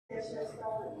Good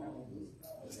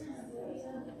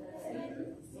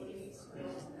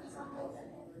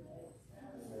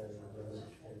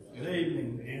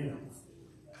evening again.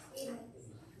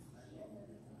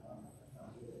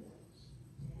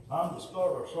 Time to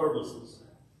start our services.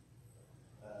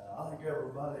 I think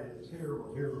everybody that's here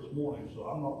was here this morning, so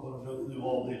I'm not going to go through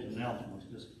all these announcements.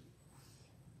 Just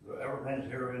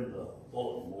everything's here in the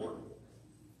bulletin board.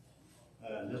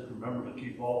 And just remember to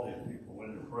keep all these people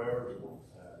in your prayers and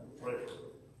pray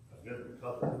for a good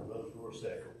recovery for those who are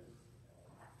sick.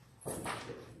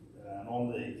 And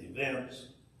on the events,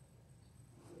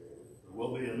 there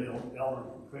will be an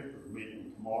elders and preachers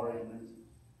meeting tomorrow evening.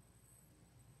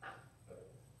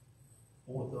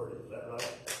 4:30, is that right?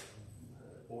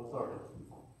 4:30.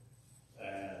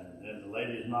 And then the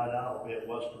ladies' night out will be at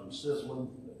Western Sizzling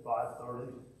at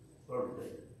 5:30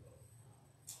 Thursday.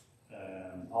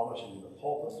 And polishing the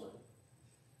pulpit,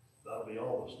 that'll be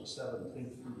August the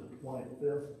 17th through the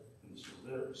 25th in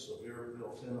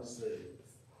Sevierville, Tennessee.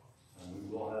 And we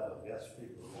will have a guest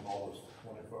speaker on August the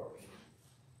 21st.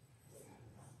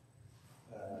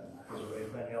 Is there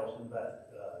anything else in that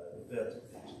event?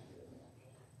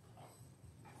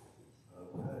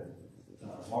 Okay.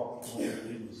 Mark is going to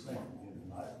lead the singing again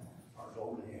tonight. Our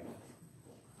goal to him.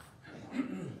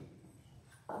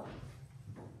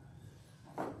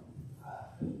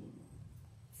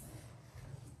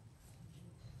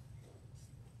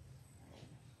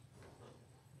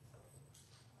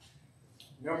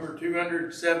 Number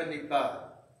 275.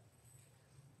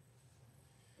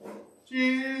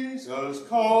 Jesus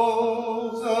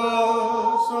calls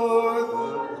us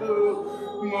o'er the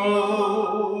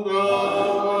tumult of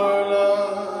our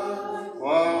life,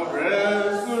 while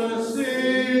restless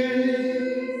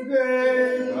seas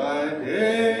day by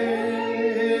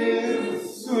day,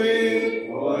 His sweet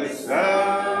voice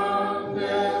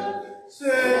sounded,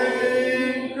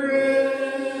 saying,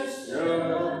 Christian,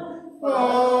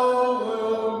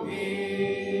 follow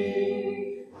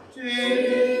me.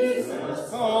 Jesus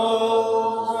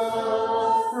calls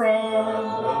us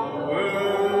from the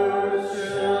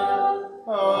worship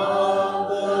of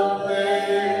the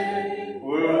vain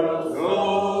world's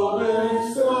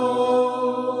golden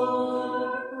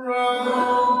store,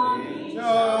 from each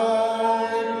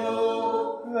idol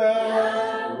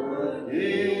that would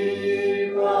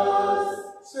keep us,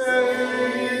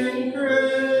 saying,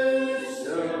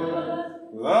 Christian,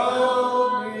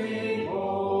 love me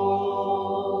more.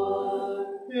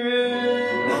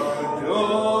 In our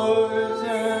joys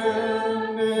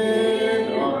and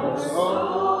in our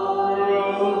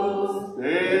sorrows,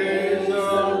 days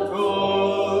of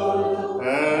toil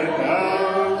and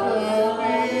hours of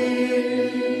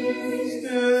ease,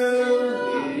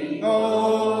 still He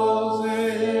calls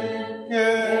in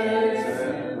cares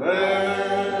and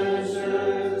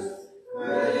pleasures.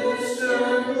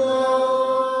 Christian,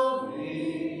 love me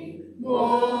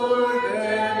more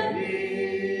than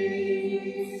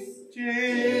these.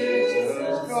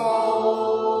 Jesus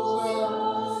calls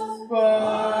us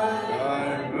by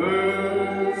thy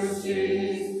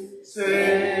mercies,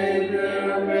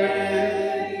 Savior,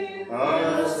 make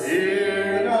us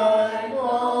hear thy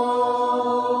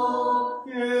call.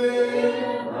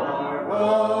 Give our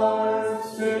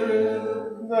hearts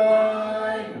to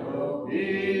thine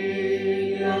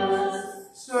obedience,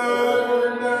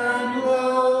 serve and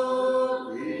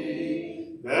love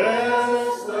thee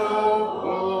best of all.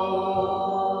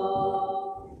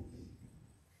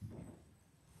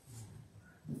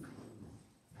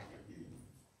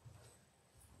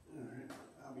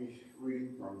 I'll be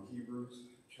reading from Hebrews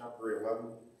chapter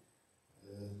 11,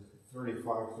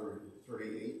 35 through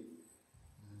 38.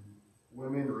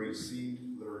 Women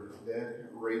received their dead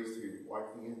raised to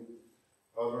life again.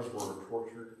 Others were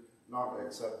tortured, not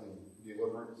accepting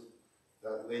deliverance,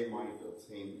 that they might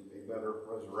obtain a better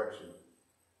resurrection.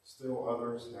 Still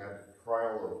others had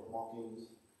trial of mockings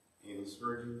and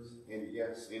scourgings, and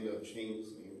yes, and of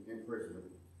chains and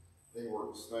imprisonment. They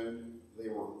were stoned, they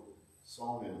were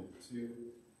sawn in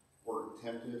two, were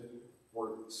tempted,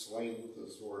 were slain with the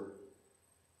sword.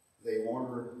 They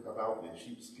wandered about in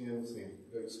sheepskins and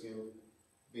goatskins,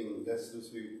 being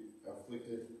destitute,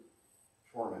 afflicted,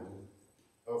 tormented,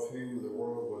 of whom the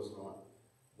world was not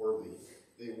worthy.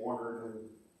 They wandered in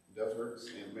deserts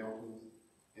and mountains,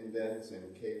 in dens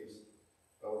and caves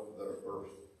of the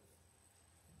earth.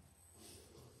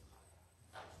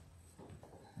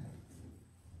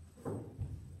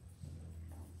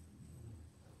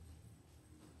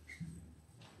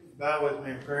 Bow with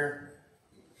me in prayer.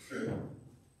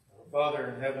 Our Father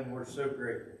in heaven, we're so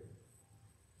grateful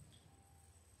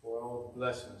for all the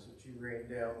blessings that you rain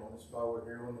down on us while we're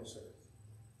here on this earth.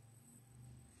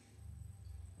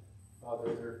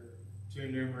 Father, they're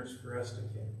too numerous for us to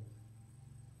count.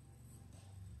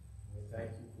 We thank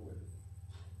you for it.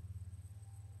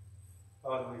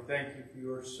 Father, we thank you for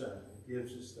your Son who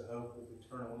gives us the hope of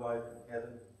eternal life in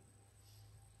heaven.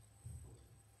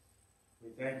 We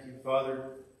thank you,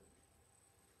 Father,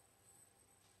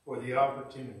 for the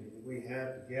opportunity that we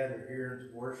have to gather here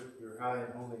and to worship your high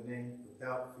and holy name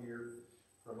without fear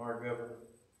from our government.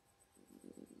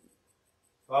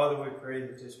 Father, we pray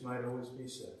that this might always be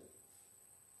so.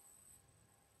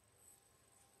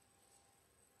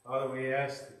 Father, we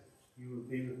ask that you would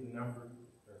be with the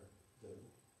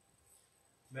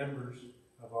members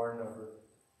of our number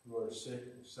who are sick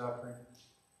and suffering.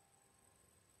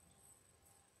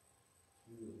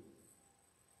 You would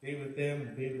be with them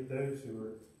and be with those who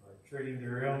are treating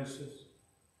their illnesses,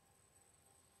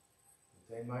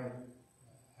 that they might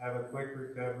have a quick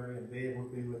recovery and be able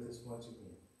to be with us once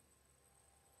again.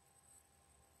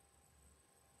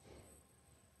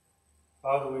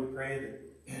 Father, we pray that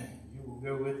you will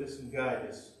go with us and guide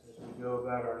us as we go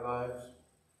about our lives.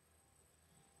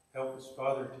 Help us,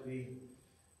 Father, to be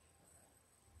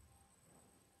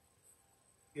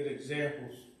good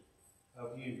examples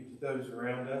of you to those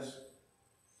around us.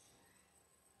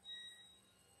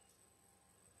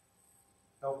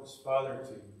 Help us, Father,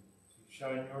 to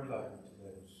shine your light to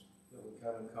those that we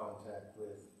come in contact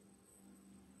with.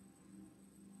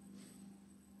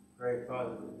 Pray,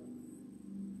 Father,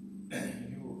 that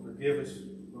you will forgive us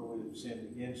where we have sinned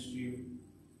against you.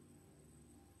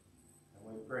 And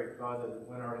we pray, Father, that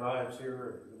when our lives here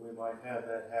are, that we might have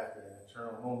that happy and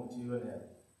eternal home with you in heaven.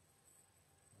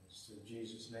 It's through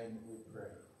Jesus' name that we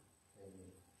pray.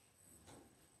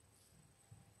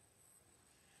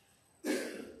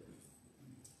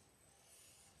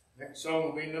 Next song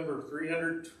will be number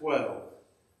 312.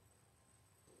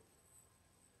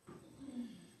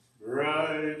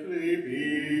 Brightly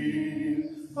beams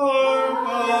our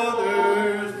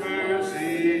Father's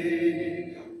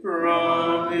mercy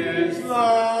from his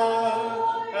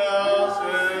lighthouse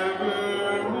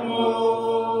evermore.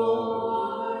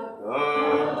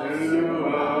 Come to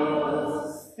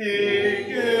us, he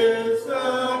gives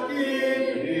the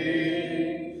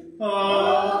keeping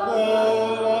of the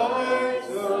lights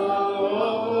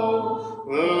of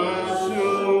the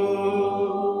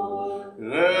shore.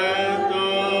 Let the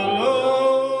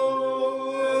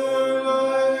lower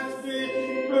lights be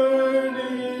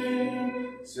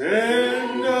burning,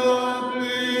 send a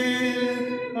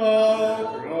gleam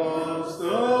across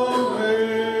the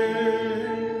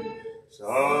way.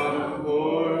 Some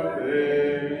poor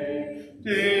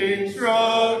fainting,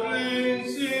 struggling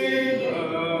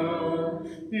seaman,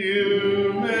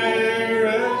 you may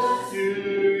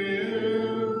rescue,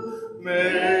 you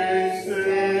may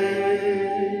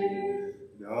save.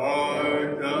 Dark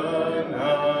the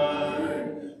night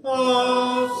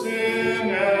of sin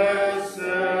has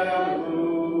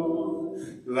settled,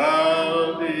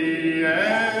 loud the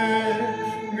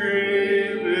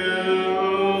angry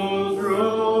billows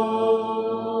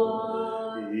roll.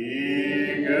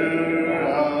 Eager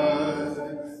eyes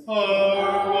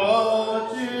are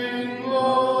watching,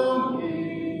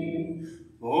 longing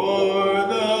for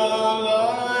the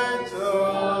lights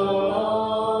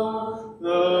along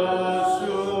the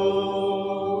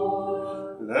shore.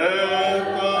 Let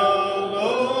the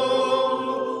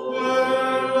lower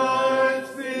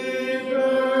lights be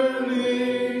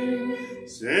burning,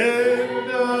 send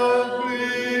a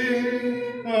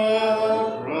gleam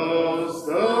across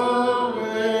the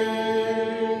way.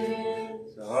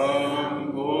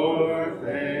 Some poor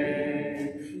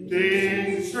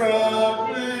fainting,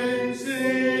 struggling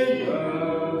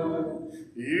seaman,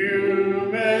 you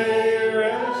may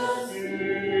rescue,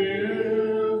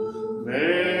 you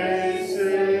may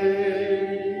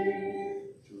save.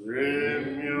 Trim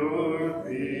your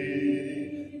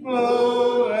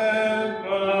people and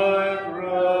my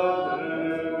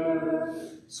brothers,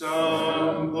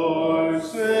 some poor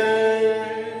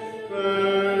sailor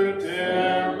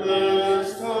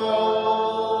tempest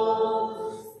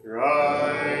tossed,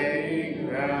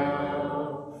 trying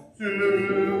now to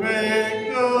make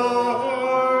the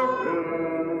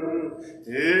harbor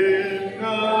in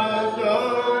the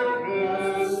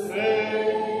darkness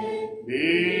may be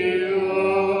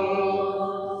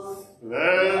lost.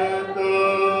 Let the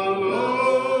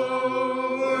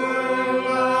lower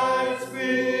lights be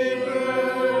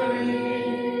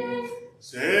burning,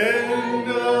 send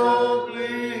a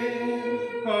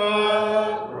gleam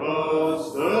across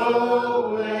the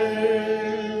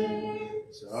way.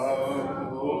 Some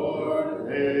poor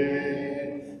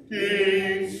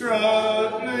fainting,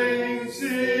 struggling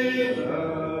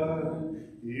seaman,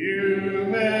 you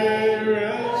may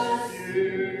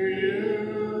rescue,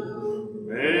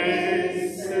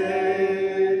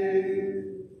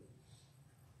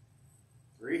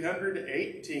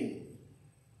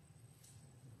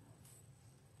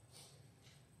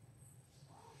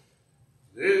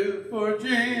 for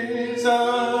Jesus,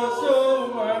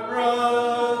 oh my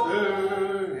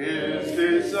brother, his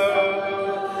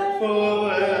disciple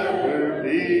ever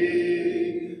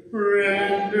be.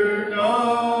 Render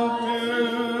not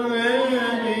to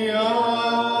any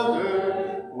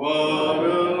other what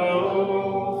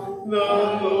alone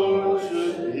the Lord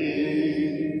should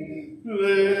be.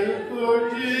 Live for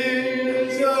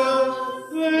Jesus,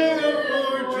 live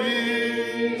for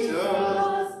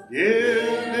Jesus,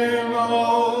 give him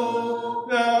all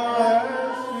thou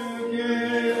hast to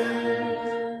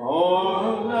give.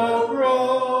 On the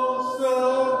cross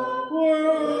the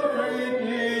world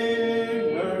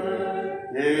Redeemer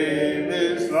gave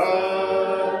his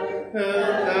life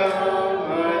that thou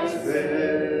mightst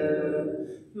live.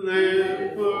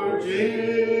 Live for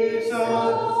Jesus,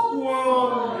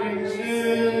 wandering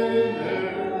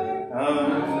sinner,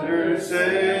 under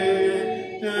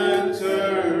Satan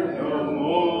turn no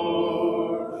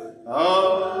more.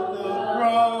 Of the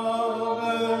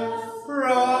promised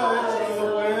prize the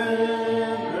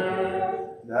winner,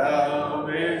 thou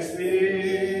mayst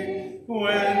be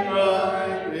when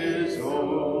life is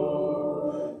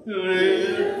o'er.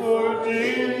 Live for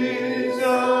Jesus,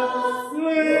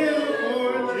 live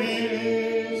for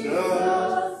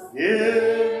Jesus,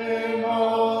 give him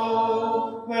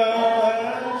all thou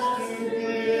hast to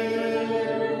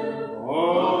give.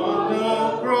 On the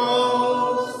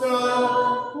cross the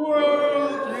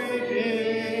world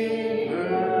Redeemer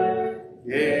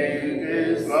gave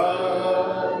his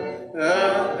life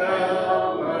that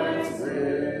thou mightst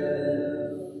live.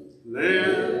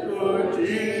 Live for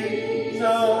Jesus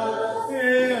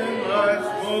in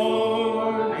life's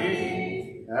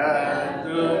morning, at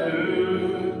the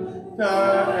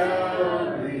noontide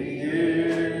hour he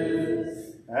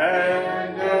is,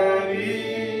 and at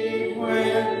eve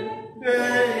when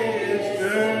day is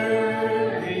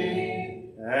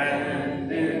turning,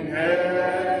 and in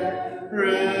heaven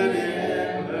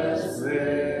endless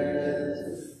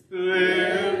bliss.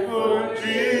 Live for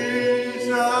Jesus,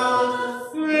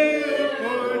 live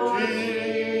for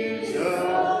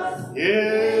Jesus,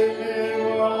 give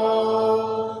him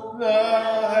all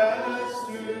thou hast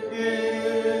to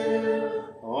give.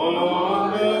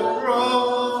 On the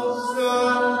cross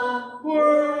the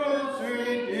world's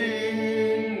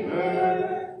Redeemer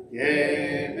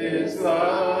gave his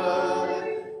life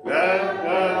that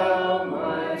thou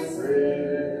mightst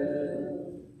live.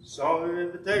 Song of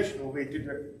Invitation will be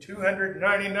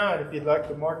 299 if you'd like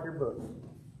to mark your book.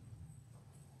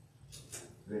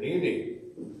 Good evening.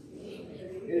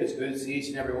 It is good to see each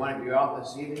and every one of you out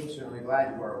this evening. Certainly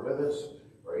glad you are with us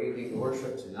for evening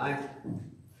worship tonight.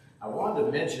 I wanted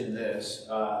to mention this.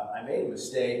 I made a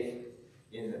mistake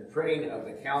in the printing of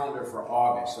the calendar for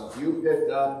August. So if you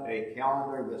picked up a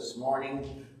calendar this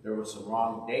morning, there were some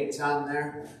wrong dates on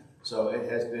there. So it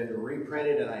has been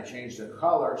reprinted, and I changed the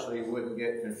color so you wouldn't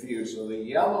get confused. So the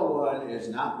yellow one is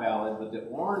not valid, but the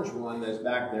orange one that's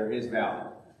back there is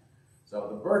valid. So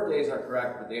the birthdays are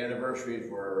correct, but the anniversaries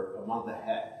were a month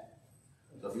ahead.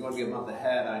 So if you want to be a month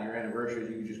ahead on your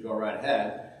anniversaries, you can just go right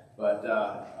ahead. But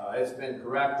it's been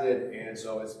corrected, and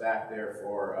so it's back there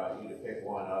for you to pick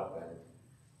one up and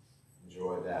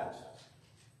enjoy that.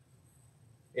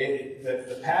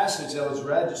 The passage that was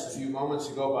read just a few moments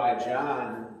ago by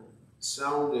John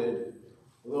sounded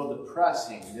a little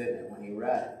depressing, didn't it, when he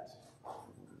read it?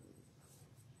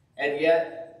 And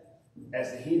yet,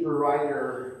 as the Hebrew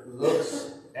writer looks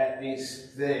at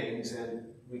these things, and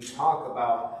we talk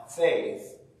about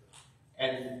faith,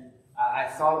 and I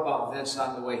thought about this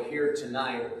on the way here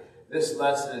tonight. This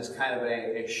lesson is kind of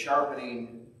a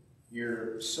sharpening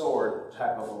your sword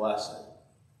type of a lesson.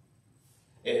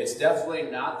 It's definitely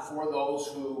not for those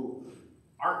who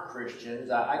aren't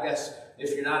Christians. I guess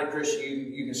if you're not a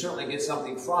Christian, you can certainly get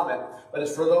something from it. But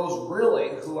it's for those really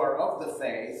who are of the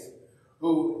faith,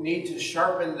 who need to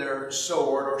sharpen their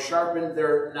sword or sharpen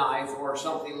their knife or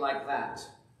something like that.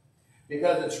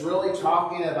 Because it's really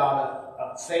talking about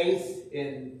a faith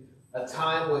in a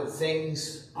time when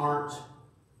things aren't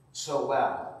so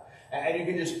well. And you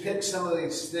can just pick some of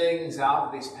these things out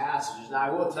of these passages. Now, I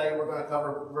will tell you, we're going to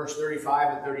cover verse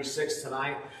 35 and 36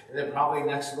 tonight, and then probably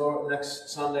next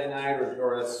Sunday night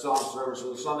or a song service, or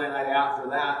the Sunday night after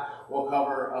that, we'll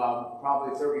cover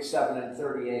probably 37 and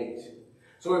 38.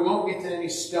 So we won't get to any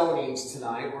stonings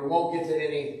tonight. We won't get to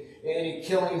any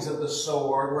killings of the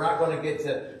sword. We're not going to get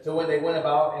to when they went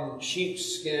about in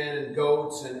sheepskin and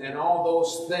goats and all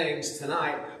those things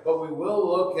tonight. But we will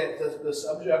look at the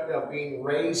subject of being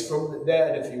raised from the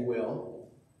dead, if you will.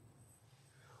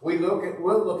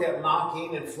 We'll look at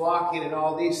mocking and flocking and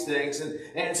all these things.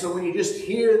 And so when you just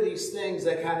hear these things,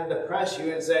 that kind of depress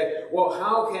you and say, well,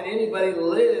 how can anybody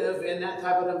live in that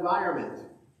type of environment?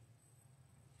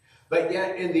 But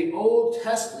yet in the Old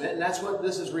Testament, and that's what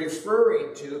this is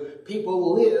referring to,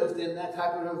 people lived in that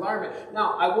type of environment.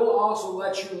 Now, I will also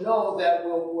let you know that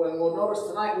when we'll notice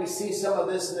tonight, we see some of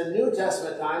this in the New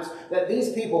Testament times that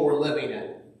these people were living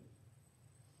in.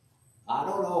 I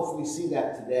don't know if we see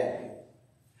that today.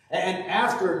 And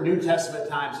after New Testament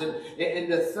times, in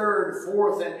the 3rd,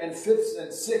 4th, and 5th, and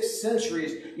 6th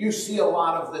centuries, you see a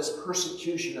lot of this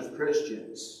persecution of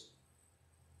Christians.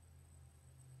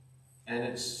 And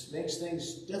it makes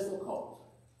things difficult.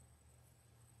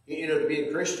 You know, to be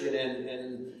a Christian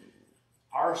in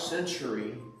our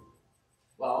century,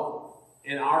 well,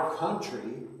 in our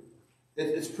country,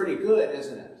 it's pretty good,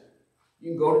 isn't it?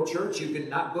 You can go to church, you can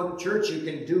not go to church, you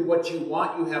can do what you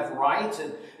want, you have rights,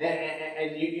 and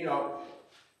you know,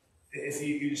 if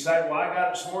you decide, well, I got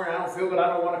it this morning, I don't feel good, I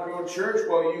don't want to go to church,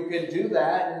 well, you can do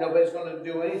that, and nobody's going to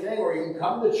do anything, or you can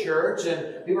come to church,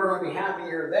 and people are going to be happy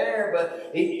you're there,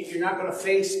 but you're not going to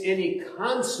face any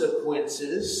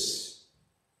consequences.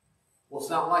 Well,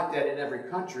 it's not like that in every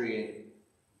country,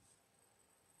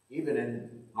 even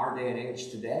in our day and age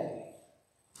today.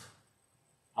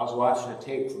 I was watching a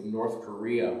tape from North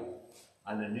Korea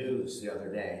on the news the other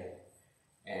day,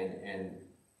 and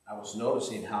I was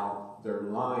noticing how their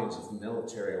lines of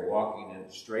military are walking in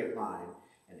a straight line,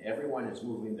 and everyone is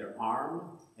moving their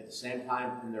arm at the same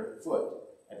time and their foot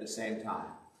at the same time.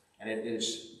 And it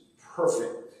is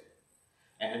perfect.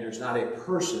 And there's not a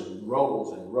person,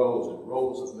 rows and rows and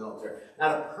rows of military,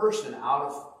 not a person out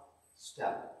of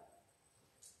step.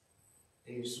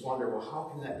 And you just wonder, well, how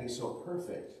can that be so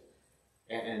perfect?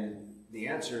 And the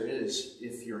answer is,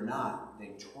 if you're not,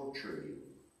 they torture you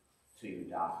till you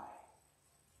die.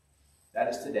 That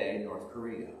is today in North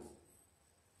Korea,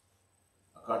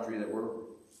 a country that we're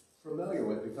familiar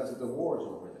with because of the wars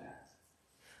over that.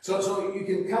 So you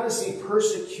can kind of see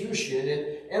persecution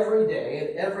in every day,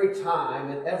 and every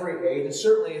time, and every age. And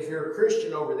certainly if you're a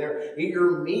Christian over there,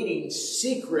 you're meeting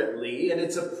secretly, and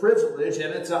it's a privilege,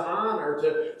 and it's an honor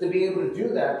to be able to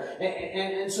do that.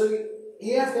 And so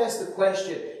you have to ask the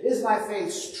question, is my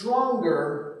faith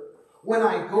stronger when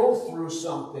I go through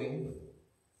something?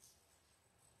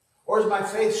 Or is my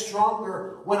faith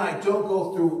stronger when I don't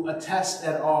go through a test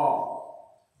at all?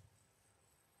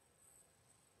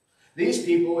 These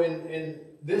people in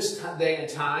this day and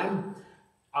time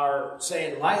are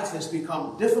saying life has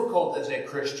become difficult as a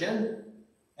Christian,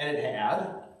 and it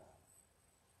had.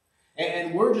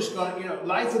 And we're just going to,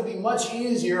 life would be much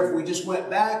easier if we just went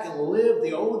back and lived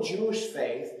the old Jewish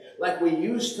faith like we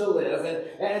used to live,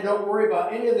 and don't worry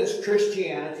about any of this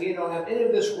Christianity, and don't have any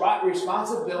of this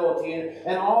responsibility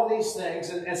and all these things.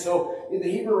 And so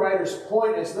the Hebrew writer's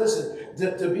point is, listen,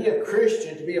 to be a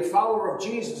Christian, to be a follower of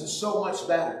Jesus is so much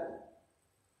better.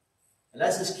 And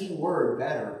that's his key word,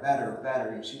 better, better,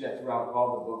 better. You see that throughout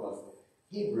all the book of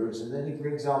Hebrews. And then he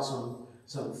brings out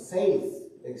some faith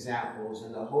examples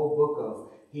in the whole book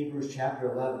of Hebrews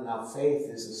chapter 11. Now faith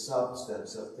is the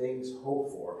substance of things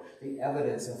hoped for, the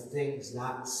evidence of things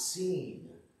not seen.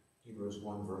 Hebrews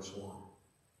 1 verse 1.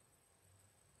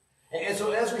 And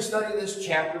so as we study this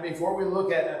chapter, before we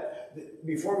looked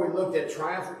at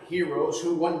triumphant heroes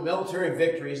who won military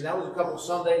victories, and that was a couple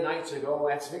Sunday nights ago.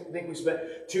 I think we spent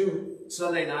 2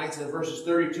 Sunday nights in verses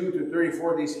 32 through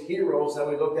 34, these heroes that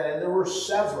we looked at, and there were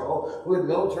several who had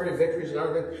military victories and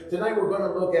everything. Tonight we're going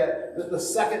to look at the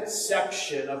second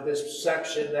section of this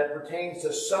section that pertains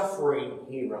to suffering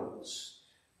heroes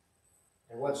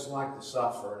and what it's like to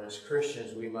suffer. And as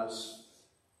Christians, we must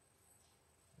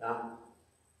not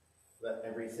let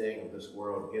everything of this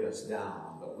world get us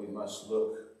down, but we must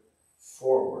look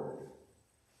forward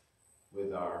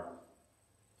with our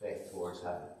faith towards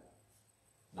heaven.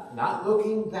 Not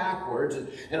looking backwards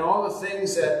and all the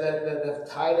things that have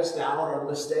tied us down, or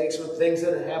mistakes or things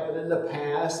that have happened in the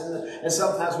past. And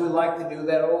sometimes we like to do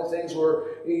that. Old things were,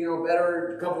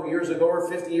 better a couple of years ago or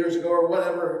 50 years ago or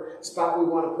whatever spot we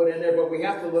want to put in there. But we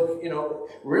have to look,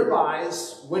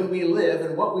 realize when we live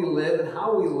and what we live and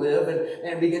how we live,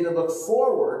 and begin to look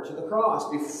forward to the cross,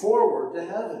 be forward to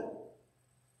heaven.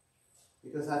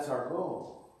 Because that's our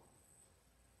goal.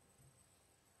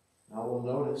 Now we'll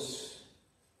notice...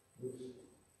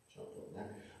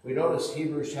 We notice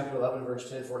Hebrews chapter 11, verse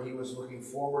 10, for he was looking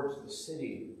forward to the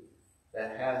city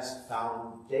that has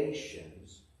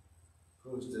foundations,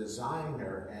 whose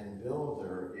designer and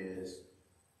builder is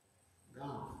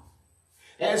God.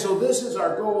 And so this is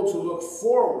our goal, to look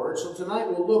forward. So tonight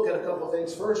we'll look at a couple of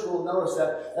things. First, we'll notice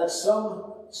that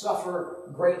some suffer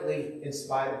greatly in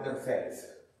spite of their faith.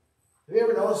 Have you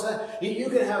ever noticed that? You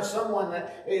can have someone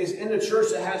that is in the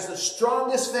church that has the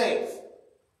strongest faith.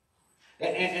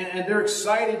 And they're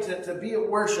excited to be at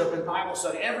worship and Bible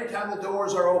study every time the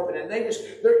doors are open. And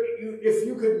if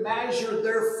you could measure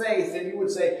their faith, then you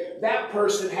would say, that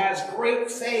person has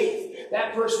great faith.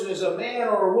 That person is a man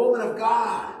or a woman of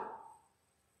God.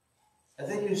 And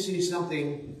then you see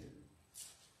something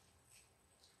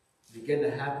begin to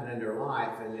happen in their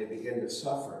life and they begin to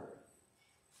suffer.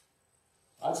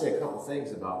 I'd say a couple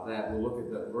things about that. We'll look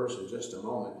at that verse in just a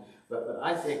moment. But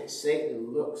I think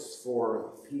Satan looks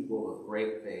for people of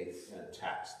great faith and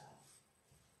attacks them.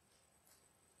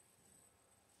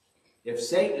 If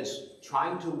Satan is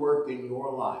trying to work in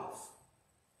your life,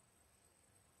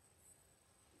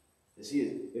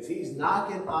 if he's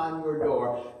knocking on your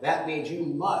door, that means you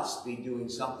must be doing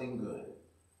something good.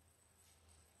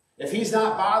 If he's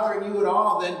not bothering you at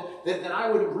all, then I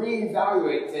would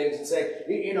reevaluate things and say,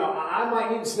 I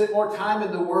might need to spend more time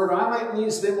in the Word, or I might need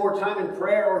to spend more time in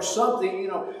prayer or something,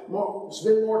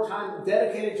 spend more time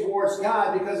dedicated towards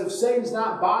God, because if Satan's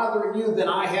not bothering you, then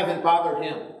I haven't bothered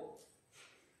him.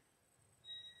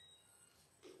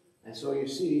 And so you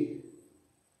see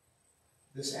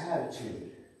this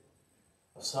attitude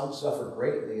of some suffer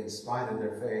greatly in spite of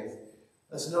their faith.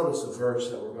 Let's notice the verse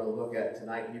that we're going to look at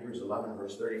tonight, Hebrews 11,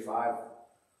 verse 35.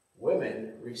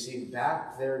 Women receive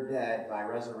back their dead by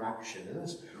resurrection. And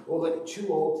we'll look at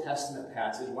two Old Testament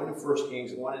passages, one in 1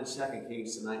 Kings and one in 2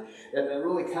 Kings tonight, that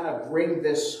really kind of bring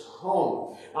this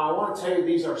home. Now, I want to tell you,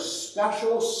 these are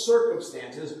special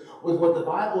circumstances with what the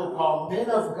Bible would call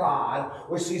men of God,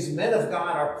 which these men of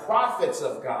God are prophets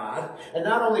of God. And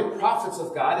not only prophets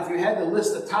of God, if you had to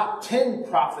list the top 10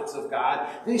 prophets of God,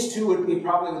 these two would be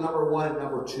probably number 1 and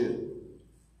number 2.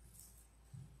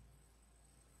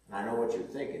 And I know what you're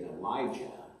thinking,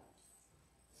 Elijah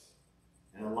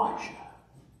and Elisha.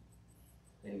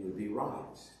 And you would be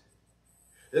right.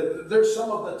 There's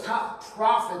some of the top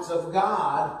prophets of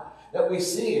God that we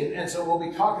see, and so we'll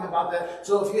be talking about that.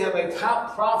 So if you have a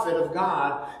top prophet of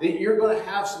God, you're going to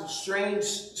have some strange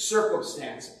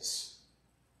circumstances.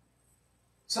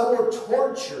 Some were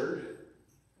tortured,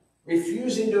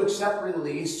 refusing to accept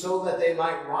release so that they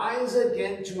might rise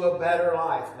again to a better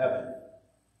life, heaven.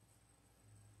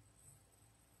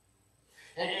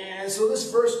 And so this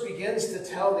verse begins to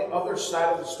tell the other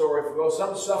side of the story. If we go,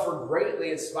 some suffer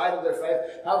greatly in spite of their faith.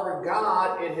 However,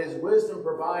 God, in His wisdom,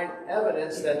 provides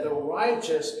evidence that the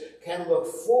righteous can look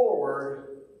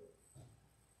forward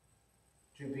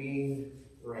to being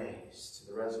raised,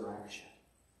 to the resurrection.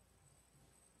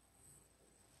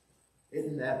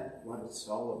 Isn't that what it's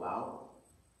all about?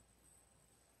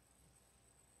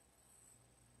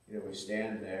 We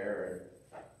stand there,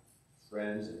 and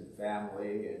friends and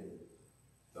family and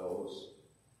those,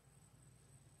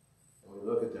 and we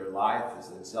look at their life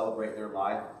and celebrate their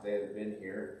life if they have been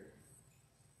here,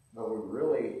 but we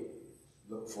really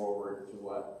look forward to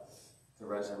what? The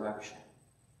resurrection.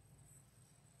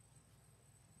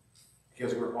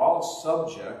 Because we're all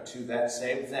subject to that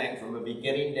same thing, from a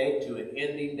beginning date to an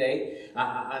ending date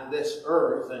on this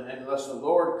earth. And unless the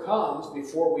Lord comes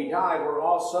before we die, we're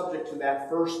all subject to that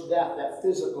first death, that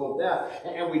physical death.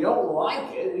 And we don't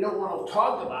like it. We don't want to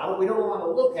talk about it. We don't want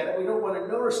to look at it. We don't want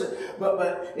to notice it.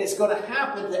 But it's going to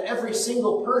happen to every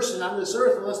single person on this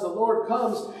earth unless the Lord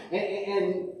comes.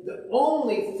 And the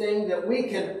only thing that we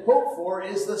can hope for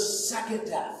is the second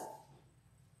death.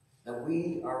 That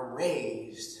we are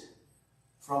raised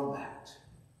from that.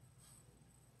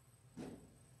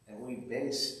 And we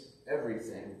base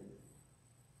everything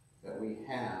that we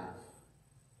have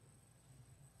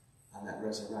on that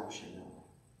resurrection.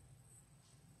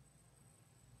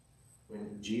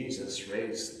 When Jesus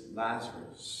raised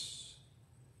Lazarus,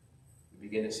 we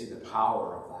begin to see the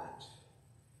power of that.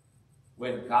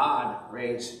 When God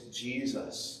raised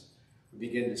Jesus, we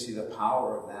begin to see the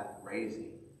power of that raising.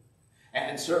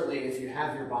 And certainly, if you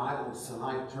have your Bibles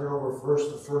tonight, turn over first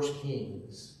to 1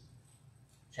 Kings,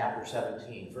 chapter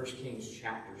 17. 1 Kings,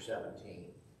 chapter 17.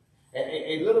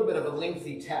 A little bit of a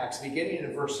lengthy text, beginning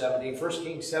in verse 17. 1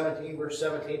 Kings 17, verse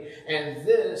 17. And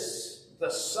this,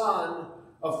 the son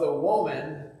of the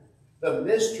woman, the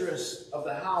mistress of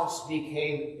the house,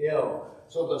 became ill.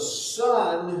 So the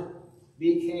son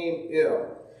became ill.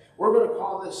 We're going to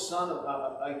call this son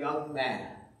a young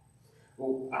man.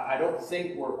 Well, I don't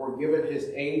think we're given his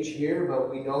age here,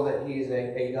 but we know that he's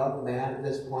a young man at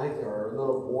this point, or a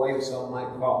little boy, some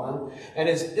might call him. And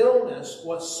his illness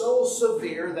was so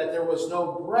severe that there was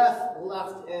no breath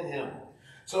left in him.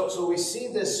 So we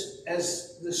see this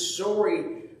as the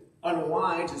story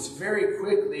unwinds. It's very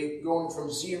quickly going from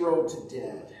 0 to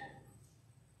dead.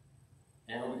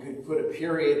 And we could put a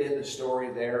period in the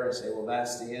story there and say, well,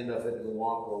 that's the end of it, and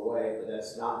walk away. But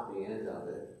that's not the end of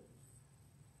it,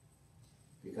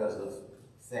 because of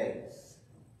faith.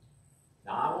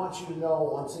 Now, I want you to know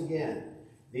once again,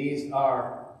 these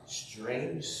are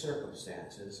strange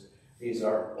circumstances. These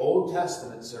are Old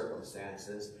Testament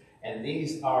circumstances. And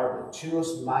these are the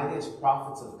two mightiest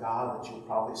prophets of God that you'll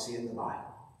probably see in the Bible.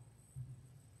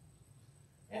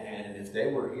 And if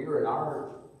they were here in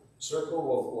our circle,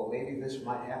 well, maybe this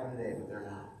might happen today, but they're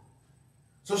not.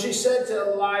 So she said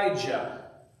to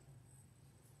Elijah,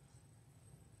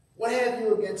 "What have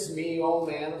you against me, O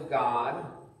man of God?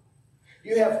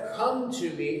 You have come to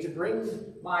me to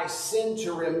bring my sin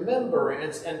to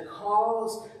remembrance and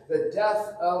cause the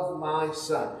death of my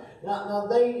son." Now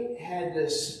they had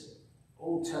this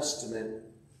Old Testament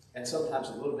and sometimes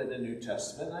a little bit in the New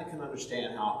Testament. And I can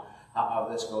understand how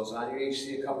this goes on. You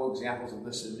see a couple examples of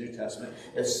this in the New Testament.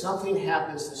 If something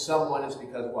happens to someone, it's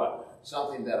because what?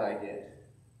 Something that I did.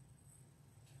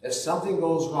 If something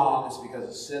goes wrong, it's because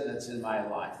of sin that's in my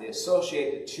life. They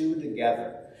associate the two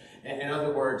together. And in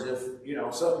other words, if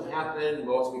something happened,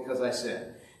 well, it's because I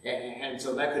sinned. And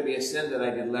so that could be a sin that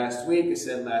I did last week, a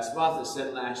sin last month, a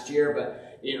sin last year.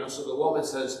 But so the woman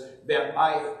says that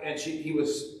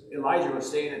Elijah was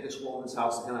staying at this woman's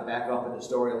house, to kind of back up in the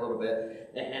story a little bit.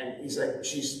 And he's like,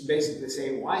 she's basically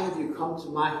saying, "Why have you come to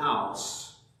my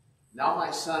house? Now my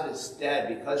son is dead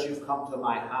because you've come to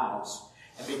my house.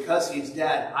 And because he's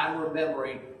dead, I'm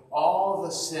remembering all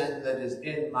the sin that is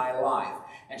in my life."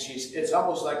 And it's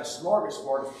almost like a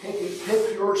smorgasbord.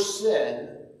 Pick your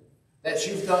sin that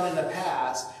you've done in the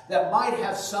past that might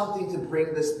have something to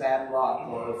bring this bad luck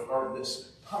or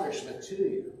this punishment to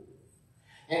you.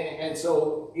 And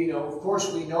so, of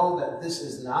course we know that this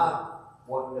is not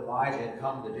what Elijah had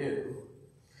come to do.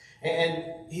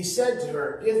 And he said to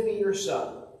her, "Give me your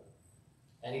son."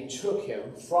 And he took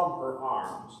him from her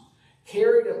arms,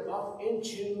 carried him up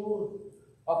into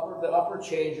the upper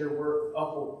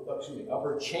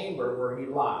chamber where he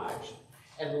lodged,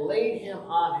 and laid him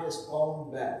on his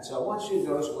own bed. So I want you to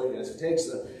notice what he does. He takes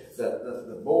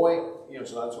the boy,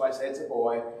 so that's why I say it's a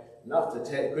boy, enough to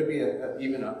take, could be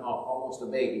even almost a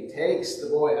baby, takes the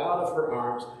boy out of her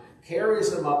arms,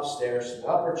 carries him upstairs to the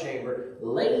upper chamber,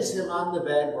 lays him on the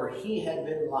bed where he had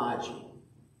been lodging.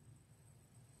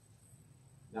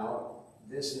 Now,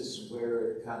 this is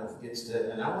where it kind of gets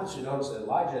to, and I want you to notice that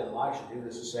Elijah and Elisha do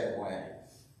this the same way.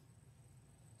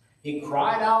 He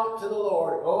cried out to the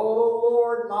Lord, "O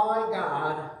Lord my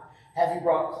God, have you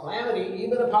brought calamity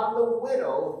even upon the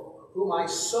widow whom I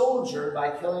sojourned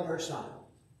by killing her son?"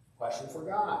 Question for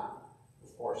God.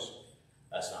 Of course,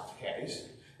 that's not the case.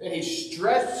 Then he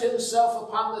stretched himself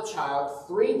upon the child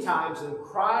 3 times and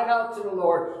cried out to the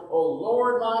Lord, "O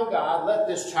Lord my God, let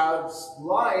this child's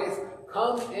life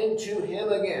come into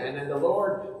him again." And the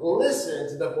Lord listened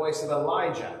to the voice of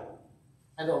Elijah.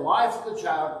 And the life of the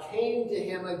child came to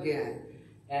him again,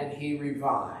 and he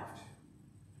revived.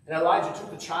 And Elijah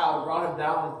took the child, brought him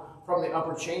down from the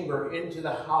upper chamber into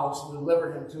the house, and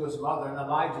delivered him to his mother. And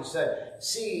Elijah said,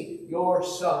 "See, your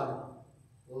son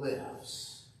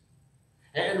lives."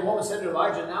 And the woman said to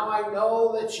Elijah, "Now I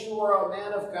know that you are a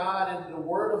man of God, and the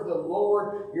word of the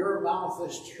Lord, your mouth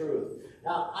is truth."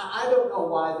 Now, I don't know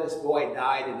why this boy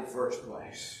died in the first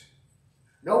place.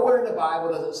 Nowhere in the Bible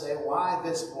does it say why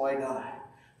this boy died.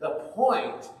 The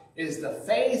point is the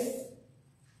faith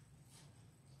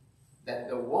that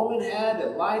the woman had,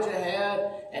 Elijah had,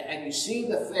 and you see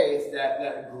the faith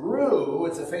that grew.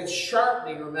 It's a faith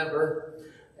sharpening, remember.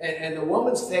 And the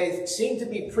woman's faith seemed to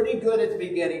be pretty good at the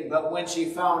beginning, but when she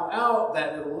found out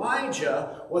that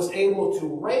Elijah was able to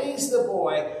raise the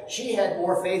boy, she had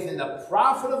more faith in the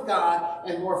prophet of God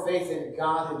and more faith in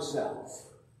God himself.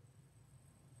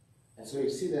 And so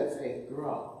you see that faith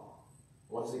grow.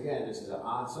 Once again, this is an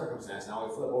odd circumstance. Now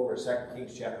we flip over to 2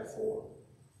 Kings chapter 4.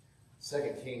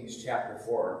 2 Kings chapter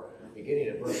 4, beginning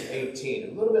at verse 18.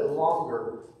 A little bit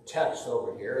longer text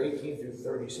over here, 18 through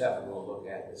 37 we'll look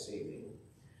at this evening.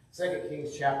 2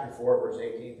 Kings chapter 4, verse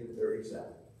 18 through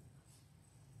 37.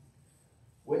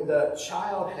 When the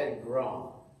child had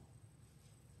grown,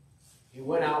 he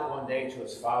went out one day to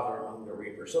his father among the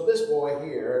reapers. So this boy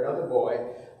here, another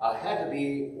boy, had to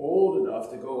be old enough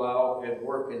to go out and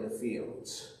work in the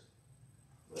fields,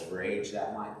 whatever age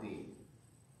that might be.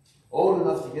 Old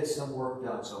enough to get some work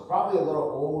done, so probably a little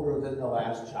older than the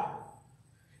last child.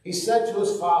 He said to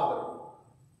his father,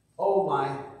 "Oh,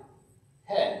 my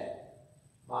head,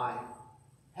 my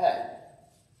head."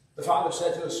 The father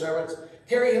said to his servants,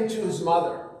 Carry him to his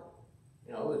mother.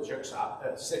 You know,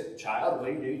 the sick child, what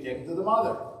do? You take him to the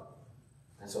mother.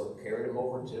 And so carried him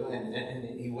over to,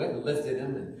 and he went and lifted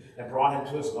him and brought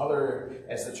him to his mother.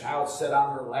 As the child sat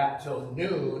on her lap till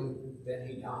noon, then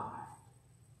he died.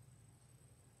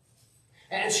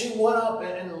 And she went up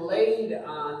and laid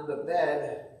on the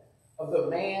bed of the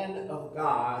man of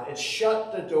God and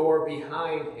shut the door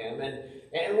behind him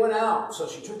and went out. So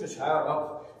she took the child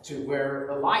up to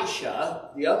where Elisha,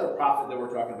 the other prophet that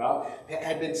we're talking about,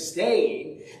 had been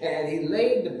staying, and he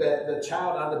laid the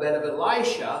child on the bed of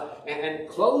Elisha and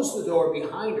closed the door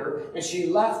behind her, and she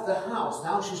left the house.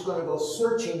 Now she's going to go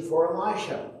searching for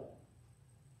Elisha.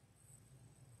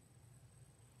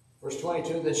 Verse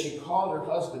 22, then she called her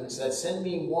husband and said, send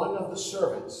me one of the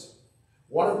servants,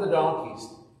 one of the donkeys,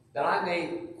 that I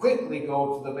may quickly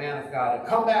go to the man of God and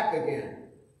come back again.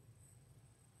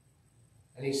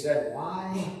 And he said,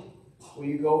 why will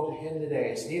you go to him today?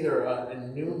 It's neither a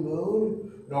new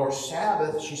moon nor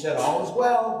Sabbath. She said, all is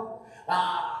well.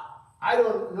 I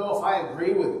don't know if I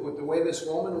agree with the way this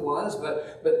woman was,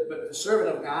 but the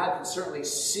servant of God can certainly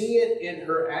see it in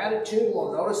her attitude.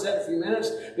 We'll notice that in a few minutes,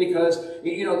 because,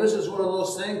 you know, this is one of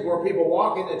those things where people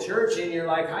walk into church and you're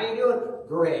like, how you doing?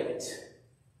 Great.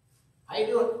 How you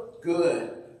doing?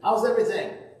 Good. How's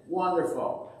everything?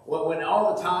 Wonderful. Well, when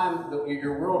all the time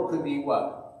your world could be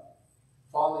what?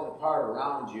 Falling apart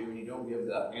around you, and you don't give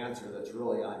the answer that's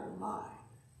really on your mind.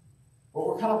 But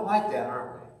we're kind of like that,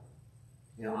 aren't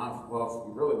we? You know, well, if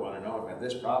you really want to know, I've got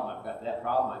this problem, I've got that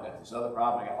problem, I've got this other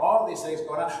problem, I've got all these things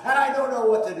going on, and I don't know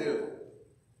what to do.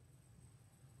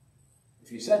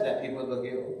 If you said that, people would look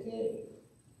at you, okay.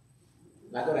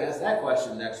 I'm not going to ask that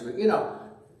question next week. You know,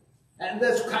 and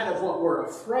that's kind of what we're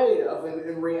afraid of. And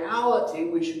in reality,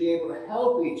 we should be able to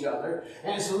help each other.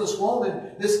 And so this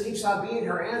woman, this keeps on being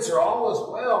her answer. All is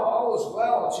well, all is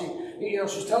well. And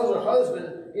she tells her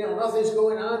husband, nothing's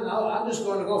going on now. I'm just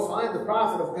going to go find the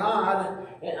prophet of God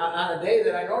on a day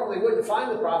that I normally wouldn't find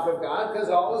the prophet of God, because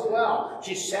all is well.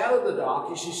 She saddled the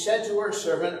donkey. She said to her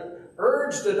servant,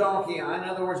 urge the donkey on. In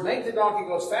other words, make the donkey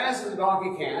go as fast as the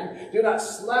donkey can. Do not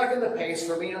slacken the pace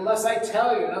for me unless I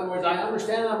tell you. In other words, I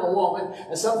understand I'm a woman,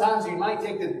 and sometimes you might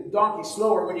take the donkey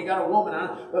slower when you got a woman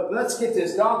on, but let's get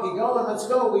this donkey going. Let's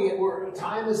go.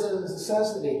 Time is a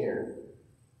necessity here.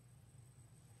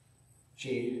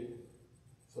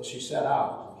 So she set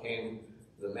out and came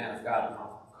to the man of God at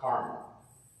Mount Carmel.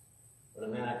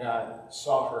 When the man of God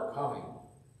saw her coming,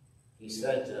 he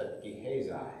said to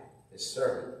Gehazi, his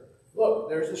servant, look,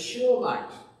 there's a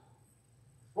Shulamite.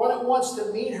 Run at once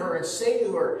to meet her and say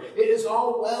to her, it is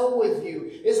all well with you.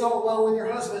 It is all well with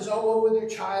your husband. It is all well with your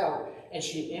child. And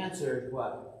she answered,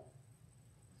 what?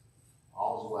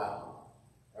 All's well.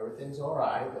 Everything's all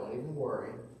right. Don't even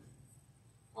worry.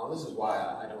 Well, this is why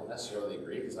I don't necessarily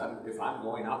agree, because if I'm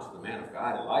going out to the man of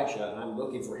God, Elisha, and I'm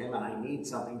looking for him and I need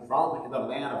something from the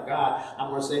man of God, I'm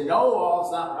going to say, no,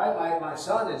 all's not right. My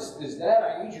son is dead.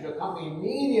 I need you to come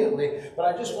immediately.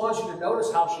 But I just want you to notice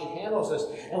how she handles this.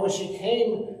 And when she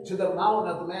came to the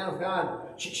mountain of the man of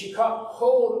God, she caught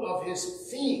hold of his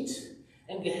feet.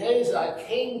 And Gehazi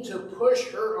came to push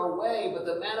her away, but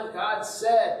the man of God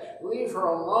said, leave her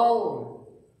alone.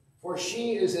 For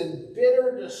she is in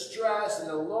bitter distress, and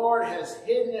the Lord has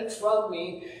hidden it from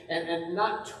me and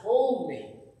not told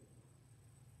me.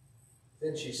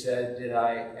 Then she said, did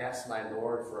I ask my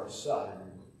Lord for a son?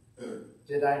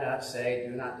 Did I not say,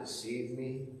 do not deceive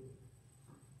me?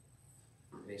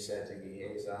 And he said to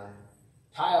Gehazi,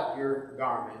 tie up your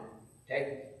garment,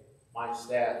 take my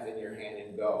staff in your hand,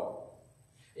 and go.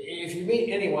 If you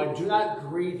meet anyone, do not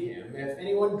greet him. If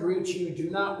anyone greets you, do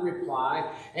not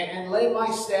reply. And lay my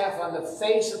staff on the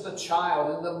face of the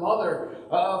child. And the mother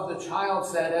of the child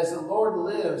said, as the Lord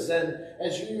lives, and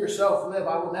as you yourself live,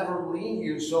 I will never leave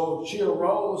you. So he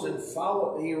arose and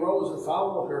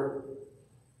followed her.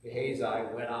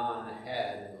 Gehazi went on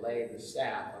ahead and laid the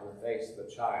staff on the face of the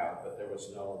child, but there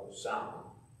was no sound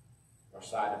or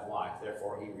sign of life.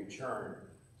 Therefore he returned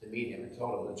to meet him and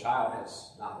told him, the child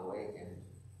has not awakened.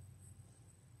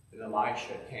 Then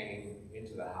Elisha came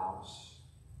into the house.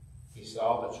 He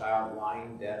saw the child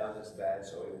lying dead on his bed,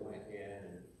 so he went in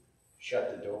and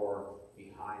shut the door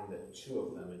behind the two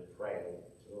of them and prayed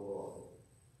to the Lord.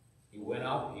 He went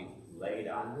up, he laid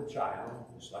on the child,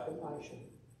 just like Elisha,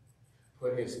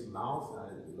 put his mouth on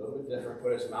it, a little bit different,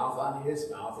 put his mouth on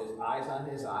his mouth, his eyes on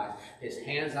his eyes, his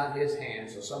hands on his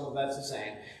hands, so some of that's the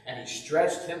same, and he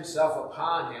stretched himself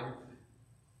upon him.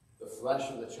 The flesh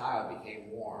of the child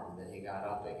became warm. Then he got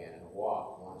up again and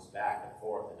walked once back and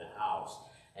forth in the house.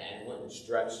 and went and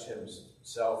stretched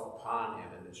himself upon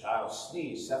him. And the child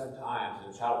sneezed 7 times,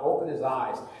 and the child opened his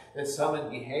eyes, then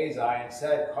summoned Gehazi and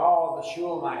said, "Call the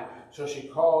Shulamite." So he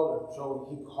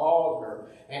called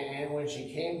her, and when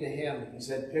she came to him, he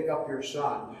said, "Pick up your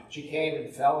son." She came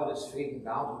and fell at his feet and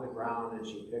bowed to the ground, and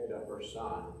she picked up her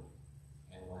son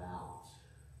and went out.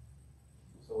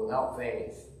 So without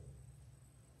faith,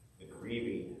 the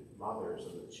grieving mothers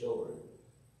of the children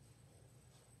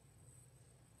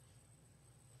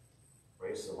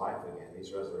raised to life again.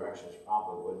 These resurrections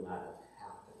probably would not have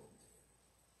happened.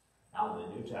 Now in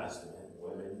the New Testament,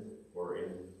 women were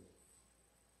in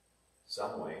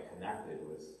some way connected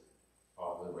with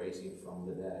the raising from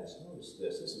the dead. So notice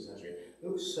this. This is interesting.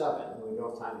 Luke 7, we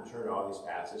don't have time to turn to all these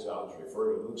passages. I'll just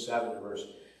refer to Luke 7, verse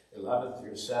 11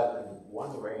 through 7.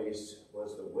 One raised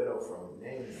was the widow from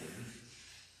Nain.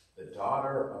 The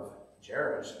daughter of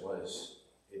Jairus was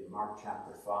in Mark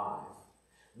chapter 5.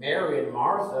 Mary and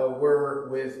Martha were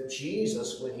with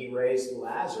Jesus when he raised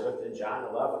Lazarus in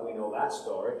John 11. We know that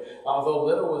story. Although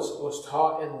little was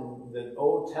taught in the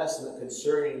Old Testament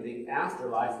concerning the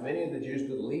afterlife, many of the Jews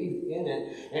believed in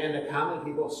it, and the common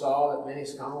people saw that many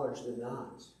scholars did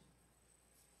not.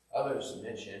 Others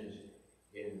mentioned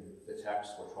in the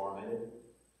text were tormented,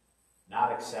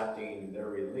 not accepting their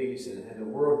release. And the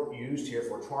word used here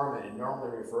for tormented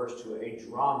normally refers to a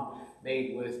drum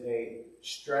made with a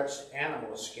stretched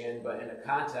animal skin, but in the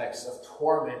context of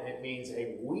torment, it means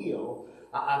a wheel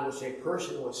on which a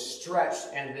person was stretched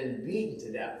and then beaten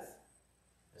to death.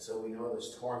 And so we know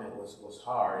this torment was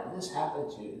hard. And this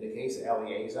happened in the case of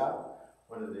Eleazar,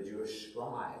 one of the Jewish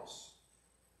scribes,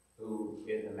 who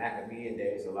in the Maccabean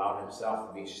days allowed himself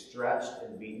to be stretched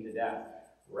and beaten to death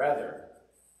rather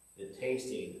than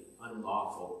tasting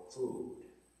unlawful food.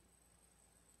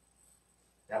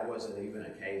 That wasn't even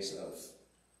a case of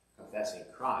confessing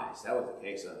Christ. That was a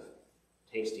case of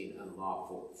tasting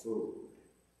unlawful food.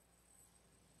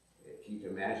 If you can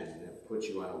imagine, it put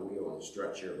you on a wheel and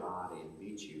stretch your body and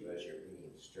beat you as you're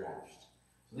being stretched.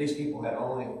 So these people had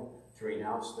only to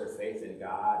renounce their faith in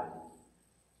God, and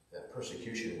the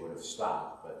persecution would have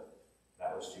stopped, but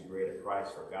that was too great a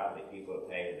price for godly people to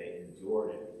pay. They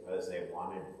endured it because they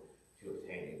wanted to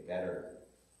obtain a better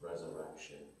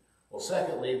resurrection. Well,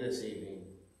 secondly, this evening,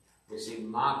 we see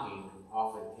mocking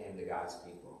often came to God's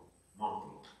people.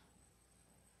 Mocking.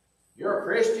 You're a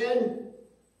Christian?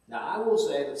 Now, I will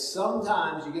say that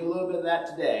sometimes you get a little bit of that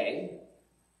today,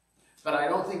 but I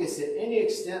don't think it's to any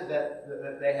extent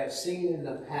that they have seen in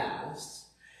the past.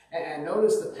 And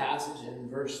notice the passage in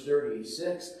verse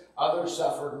 36. Others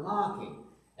suffered mocking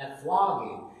and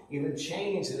flogging, even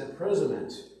chains and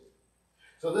imprisonment.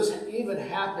 So this even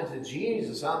happened to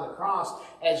Jesus on the cross.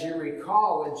 As you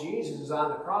recall, when Jesus is on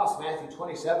the cross, Matthew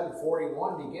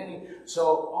 27:41 beginning,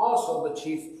 so also the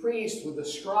chief priests with the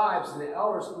scribes and the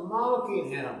elders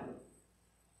mocking him.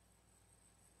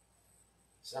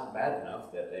 It's not bad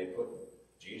enough that they put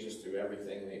Jesus through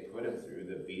everything they put him through,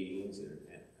 the beatings and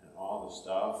all the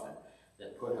stuff, and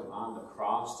that put him on the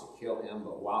cross to kill him,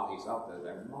 but while he's up there,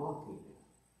 they're mocking him.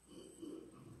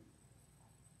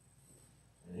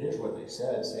 And here's what they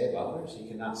said, save others. He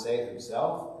cannot save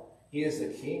himself. He is the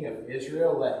King of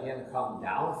Israel. Let him come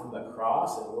down from the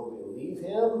cross and we'll believe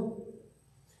him.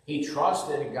 He trusts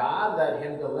in God. Let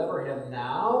him deliver him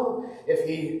now if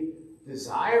he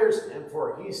desires him.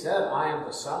 For he said, I am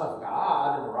the Son of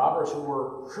God. And the robbers who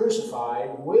were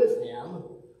crucified with him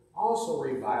also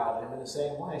reviled him in the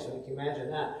same way. So you can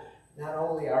imagine that. Not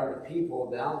only are the people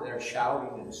down there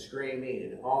shouting and screaming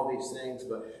and all these things,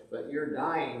 but you're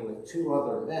dying with 2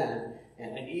 other men,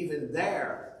 and even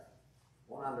there,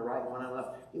 one on the right, one on the left,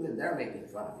 even they're making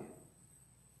fun of you.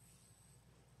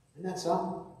 Isn't that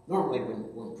something? Normally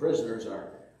when prisoners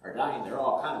are dying, they're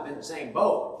all kind of in the same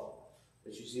boat.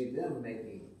 But you see them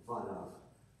making fun of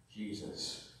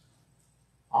Jesus.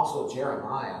 Also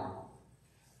Jeremiah.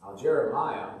 Now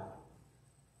Jeremiah,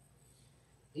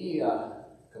 he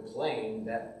complained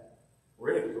that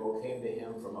ridicule came to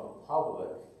him from a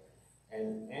public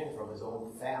and from his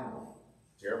own family.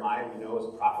 Jeremiah, we know, is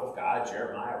a prophet of God.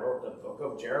 Jeremiah wrote the book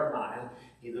of Jeremiah.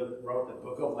 He wrote the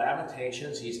book of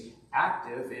Lamentations. He's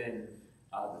active in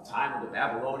the time of the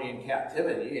Babylonian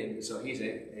captivity, and so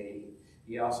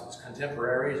he also, his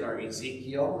contemporaries are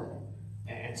Ezekiel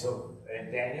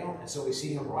and Daniel, and so we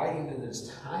see him writing in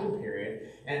this time period,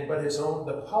 but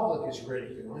the public is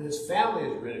ridiculed, and his family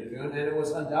is ridiculed, and it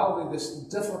was undoubtedly this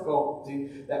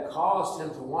difficulty that caused him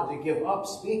to want to give up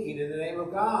speaking in the name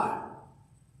of God.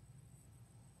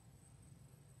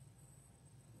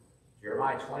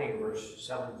 Jeremiah 20, verse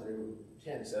 7 through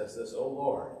 10 says this, O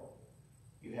Lord,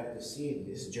 you have deceived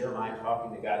me. This is Jeremiah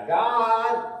talking to God.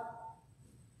 God,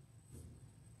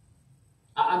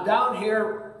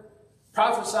 here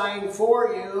prophesying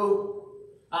for you.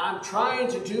 I'm trying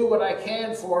to do what I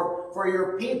can for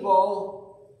your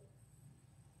people.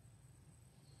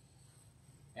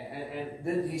 And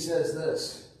then he says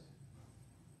this.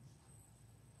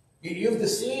 You've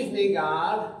deceived me,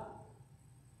 God.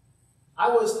 I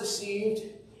was deceived.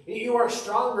 You are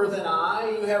stronger than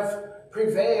I. You have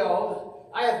prevailed.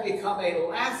 I have become a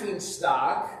laughing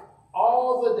stock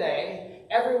all the day.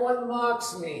 Everyone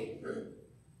mocks me.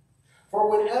 For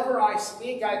whenever I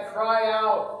speak, I cry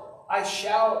out, I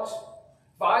shout,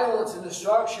 violence and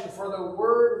destruction, for the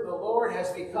word of the Lord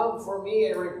has become for me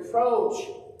a reproach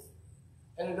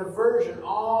and a diversion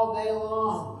all day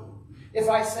long. If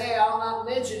I say I'll not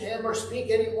mention him or speak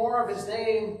any more of his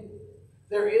name,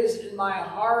 there is in my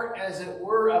heart, as it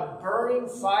were, a burning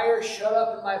fire shut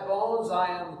up in my bones. I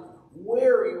am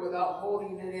weary without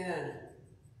holding it in, and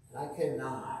I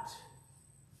cannot.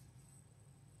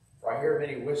 For I hear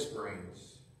many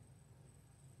whisperings.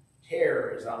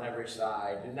 Terror is on every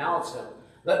side. Denounce him.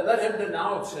 Let him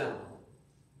denounce him,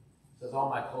 says all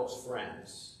my close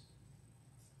friends,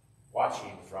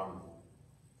 watching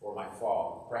for my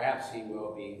fall. Perhaps he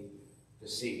will be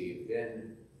deceived.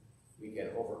 Then we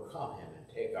can overcome him and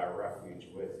take our refuge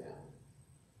with him.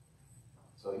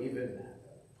 So even the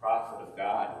prophet of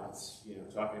God, once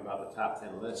talking about the top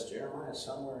 10 list, Jeremiah is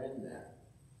somewhere in there.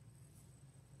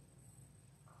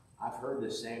 I've heard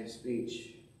the same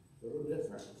speech, a little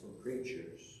different from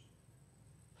preachers.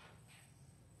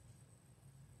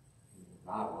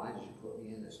 God, why did you put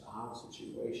me in this odd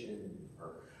situation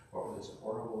or this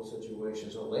horrible situation?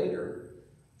 So later,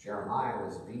 Jeremiah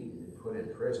was beaten and put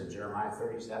in prison. Jeremiah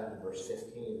 37, verse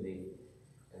 15, the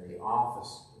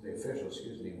officials,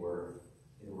 were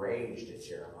enraged at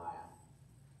Jeremiah.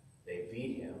 They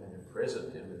beat him and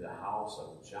imprisoned him in the house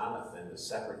of Jonathan, the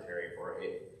secretary, for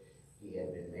he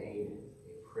had been made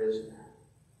a prisoner.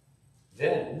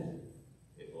 Then,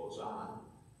 it goes on,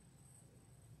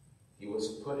 he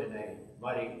was put in a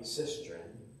muddy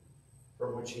cistern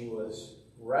from which he was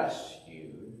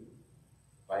rescued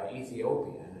by an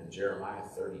Ethiopian in Jeremiah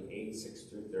 38, 6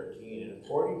 through 13. And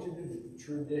according to the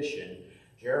tradition,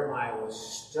 Jeremiah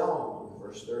was stoned,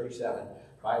 verse 37,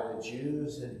 by the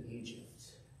Jews in Egypt.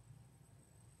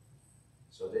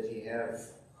 So did he have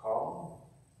call?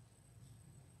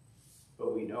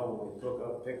 But we know when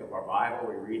we pick up our Bible,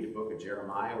 we read the book of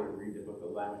Jeremiah, we read the book of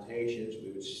Lamentations,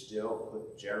 we would still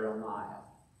put Jeremiah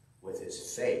with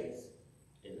his faith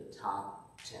in the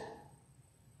top 10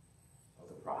 of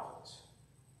the prophets.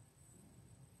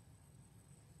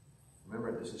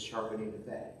 Remember, this is sharpening the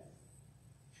faith,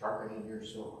 sharpening your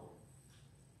sword.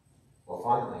 Well,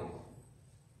 finally,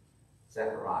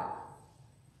 Zechariah.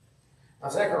 Now,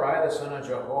 Zechariah, the son of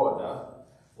Jehoiada,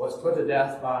 was put to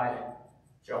death by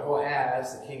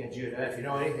Jehoahaz, the king of Judah. If you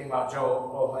know anything about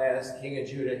Jehoahaz, the king of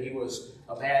Judah, he was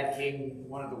a bad king,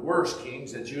 one of the worst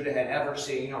kings that Judah had ever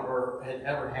seen or had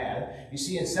ever had. You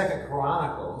see in 2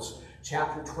 Chronicles,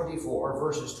 chapter 24,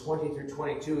 verses 20 through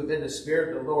 22, then the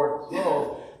Spirit of the Lord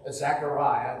clothed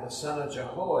Zechariah, the son of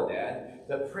Jehoiada,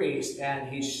 the priest, and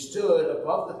he stood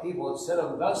above the people and said to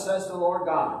them, thus says the Lord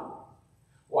God,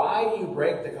 why do you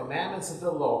break the commandments of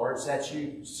the Lord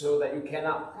so that you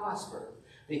cannot prosper?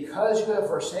 Because you have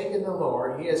forsaken the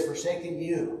Lord, he has forsaken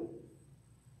you.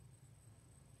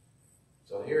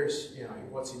 So here's,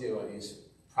 what's he doing? He's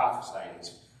prophesying, he's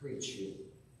preaching,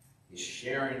 he's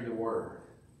sharing the word.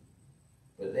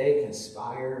 But they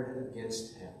conspired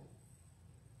against him.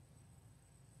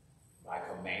 By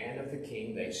command of the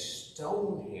king, they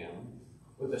stoned him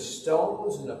with the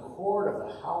stones in the court of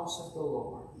the house of the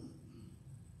Lord.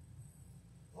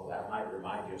 Well, that might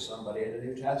remind you of somebody in the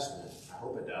New Testament. I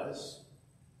hope it does.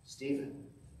 Stephen.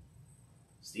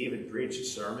 Stephen preached a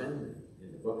sermon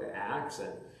in the book of Acts,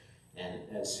 and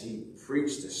as he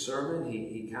preached a sermon,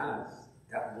 he kind of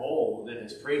got bold in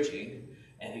his preaching,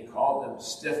 and he called them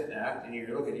stiff-necked, and you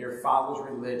look at your father's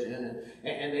religion,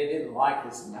 and they didn't like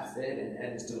his method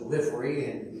and his delivery,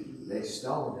 and they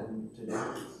stoned him to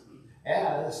death.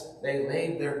 As they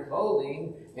laid their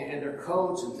clothing and their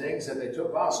coats and things that they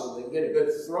took off so they could get a good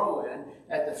throw-in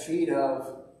at the feet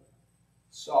of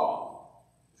Saul,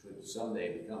 which would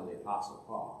someday become the Apostle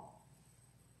Paul.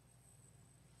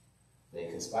 They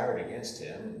conspired against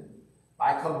him, and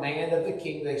by command of the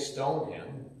king they stoned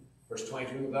him. Verse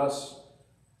 22, thus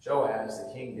Joaz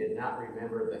the king did not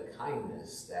remember the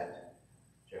kindness that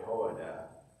Jehoiada,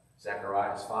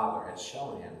 Zechariah's father, had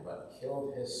shown him, but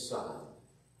killed his son.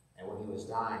 And when he was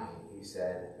dying, he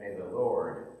said, may the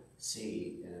Lord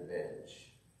see and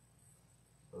avenge.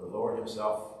 For the Lord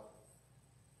himself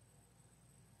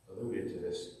alluded to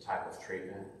this type of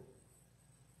treatment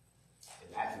in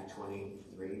Matthew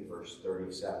 23, verse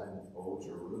 37, O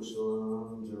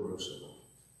Jerusalem, Jerusalem,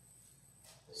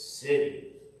 the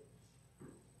city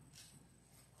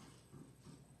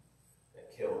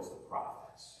that kills the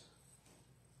prophets,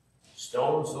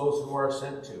 stones those who are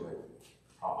sent to it.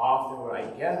 How often would I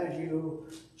gather you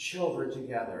children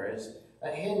together, as a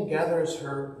hen gathers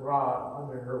her rod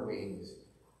under her wings,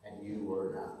 and you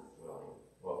were not willing.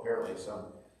 Well, apparently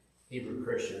some Hebrew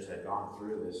Christians had gone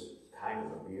through this kind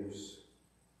of abuse.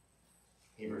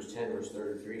 Hebrews 10, verse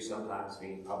 33, sometimes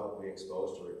being publicly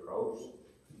exposed to reproach,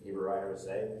 the Hebrew writer would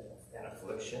say, and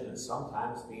affliction, and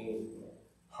sometimes being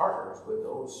partners with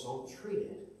those so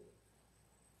treated.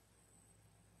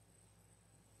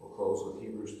 We'll close with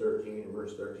Hebrews 13 and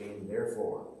verse 13.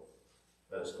 Therefore,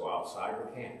 let us go outside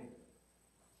the camp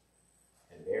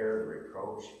and bear the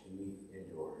reproach he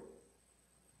endured.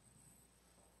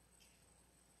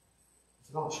 It's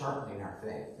about sharpening our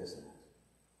faith, isn't it?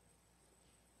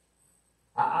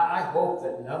 I hope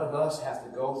that none of us have to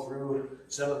go through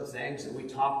some of the things that we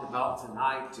talked about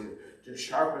tonight to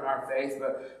sharpen our faith.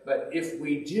 But if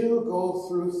we do go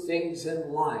through things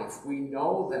in life, we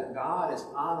know that God is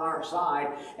on our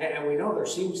side, and we know there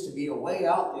seems to be a way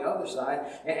out the other side,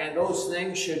 and those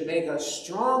things should make us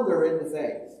stronger in the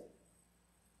faith,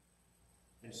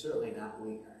 and certainly not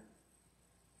weaker.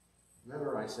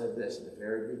 Remember, I said this in the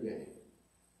very beginning.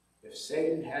 If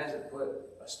Satan hasn't put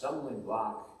a stumbling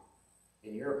block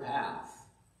in your path,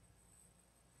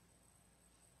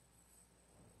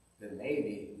 then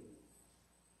maybe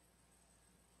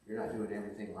you're not doing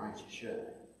everything right you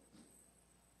should.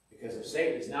 Because if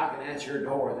Satan's knocking at your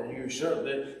door, then you're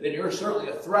certainly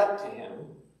a threat to him.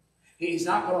 He's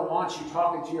not going to want you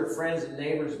talking to your friends and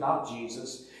neighbors about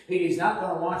Jesus. He's not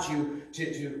going to want you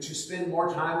to spend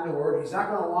more time in the Word. He's not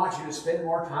going to want you to spend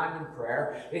more time in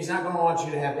prayer. He's not going to want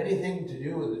you to have anything to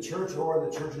do with the church or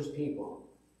the church's people.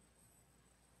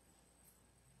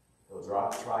 He'll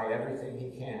try everything he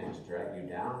can to drag you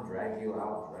down, drag you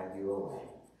out, drag you away.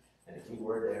 And the key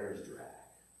word there is drag.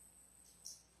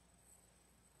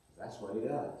 That's what he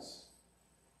does.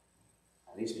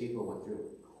 These people went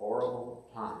through horrible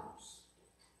times.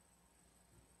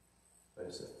 But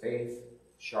it's a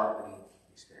faith-sharpening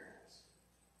experience.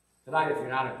 Tonight, if you're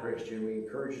not a Christian, we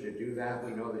encourage you to do that.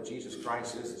 We know that Jesus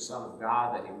Christ is the Son of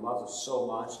God, that he loves us so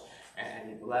much, and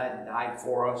he bled and died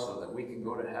for us so that we can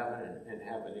go to heaven and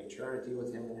have an eternity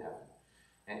with him in heaven.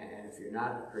 And if you're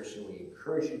not a Christian, we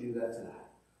encourage you to do that tonight.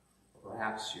 Or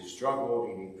perhaps you struggle,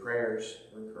 you need prayers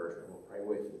or encouragement. We'll pray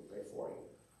with you, pray for you.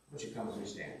 Won't you come as we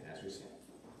stand, as we sing?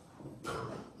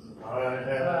 I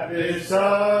have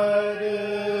decided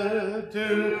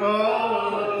to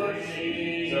follow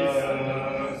Jesus.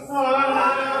 I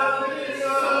have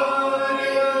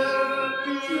decided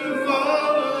to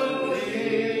follow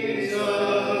Jesus.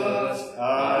 I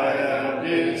have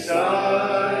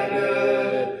decided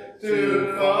to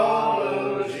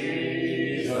follow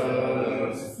Jesus.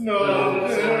 No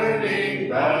turning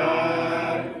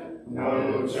back,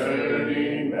 no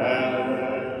turning back.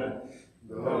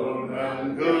 Go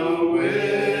none go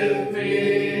with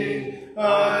me,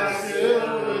 I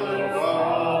still will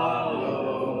follow.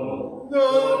 Go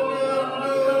none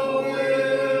go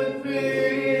with me,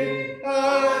 I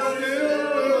still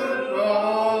will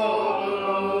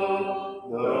follow.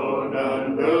 Though none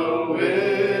go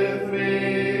with me,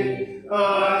 I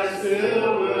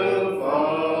still will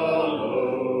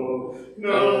follow.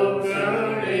 No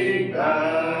turning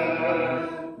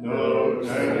back, no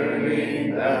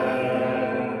turning back.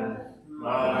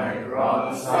 My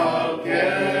cross I'll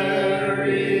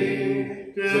carry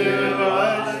till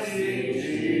I see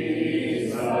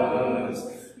Jesus.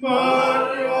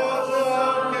 My cross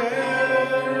I'll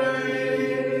carry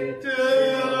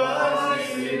till I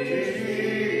see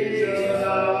Jesus.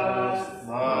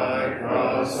 My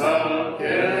cross I'll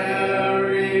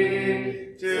carry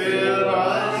till I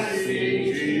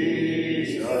see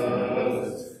Jesus.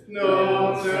 No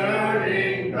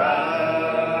turning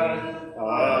back,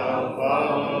 I'll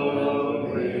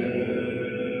follow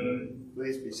him.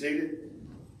 Please be seated.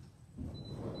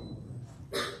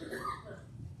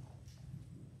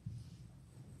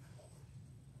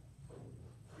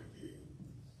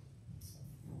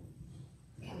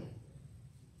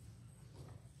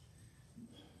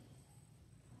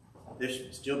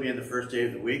 This still being the first day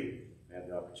of the week, I have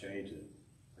the opportunity to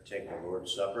partake of the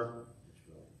Lord's Supper, which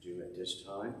we'll do at this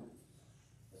time.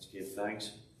 Let's give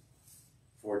thanks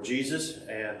for Jesus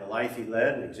and the life he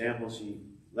led, the examples he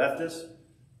left us,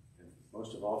 and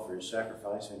most of all for his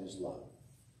sacrifice and his love.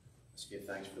 Let's give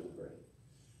thanks for the bread.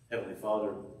 Heavenly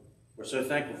Father, we're so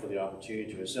thankful for the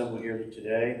opportunity to assemble here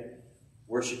today,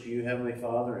 worship you, Heavenly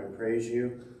Father, and praise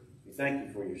you. We We thank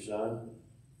you for your Son.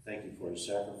 Thank you for his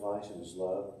sacrifice and his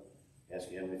love.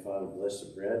 Ask you, Heavenly Father, to bless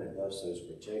the bread and bless those who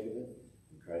partake of it.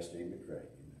 In Christ's name we pray.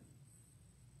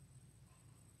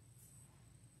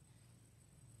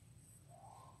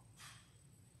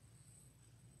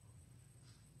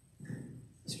 Amen.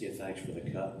 Let's give thanks for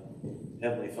the cup.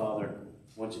 Heavenly Father,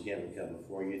 once again we come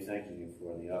before you, thanking you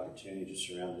for the opportunity to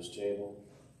surround this table.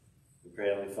 We pray,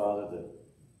 Heavenly Father, that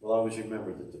we'll always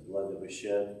remember that the blood that was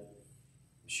shed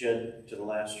to the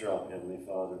last drop, Heavenly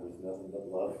Father, with nothing but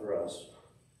love for us.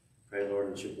 Pray,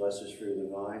 Lord, that you bless us through the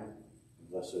vine, and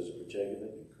bless those who partake of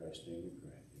it. In Christ's name we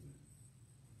pray. Amen.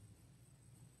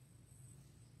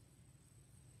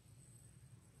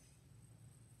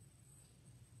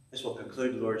 This will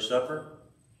conclude the Lord's Supper.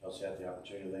 You also have the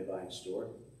opportunity to lay by and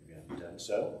store, if you haven't done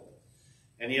so.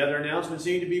 Any other announcements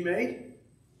need to be made?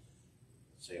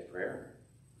 Say a prayer.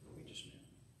 We just met.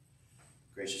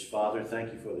 Gracious Father,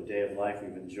 thank you for the day of life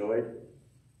we've enjoyed.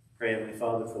 Pray, Heavenly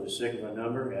Father, for the sick of our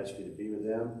number. We ask you to be with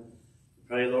them.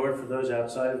 Pray, Lord, for those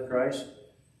outside of Christ.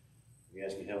 We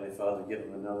ask you, Heavenly Father, to give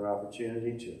them another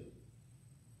opportunity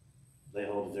to lay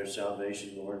hold of their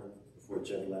salvation, Lord, before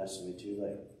it's everlastingly too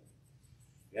late.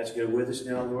 We ask you to go with us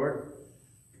now, Lord.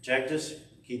 Protect us,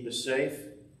 keep us safe.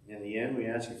 In the end, we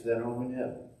ask you for that home in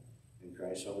heaven. In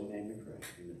Christ's holy name we pray.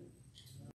 Amen.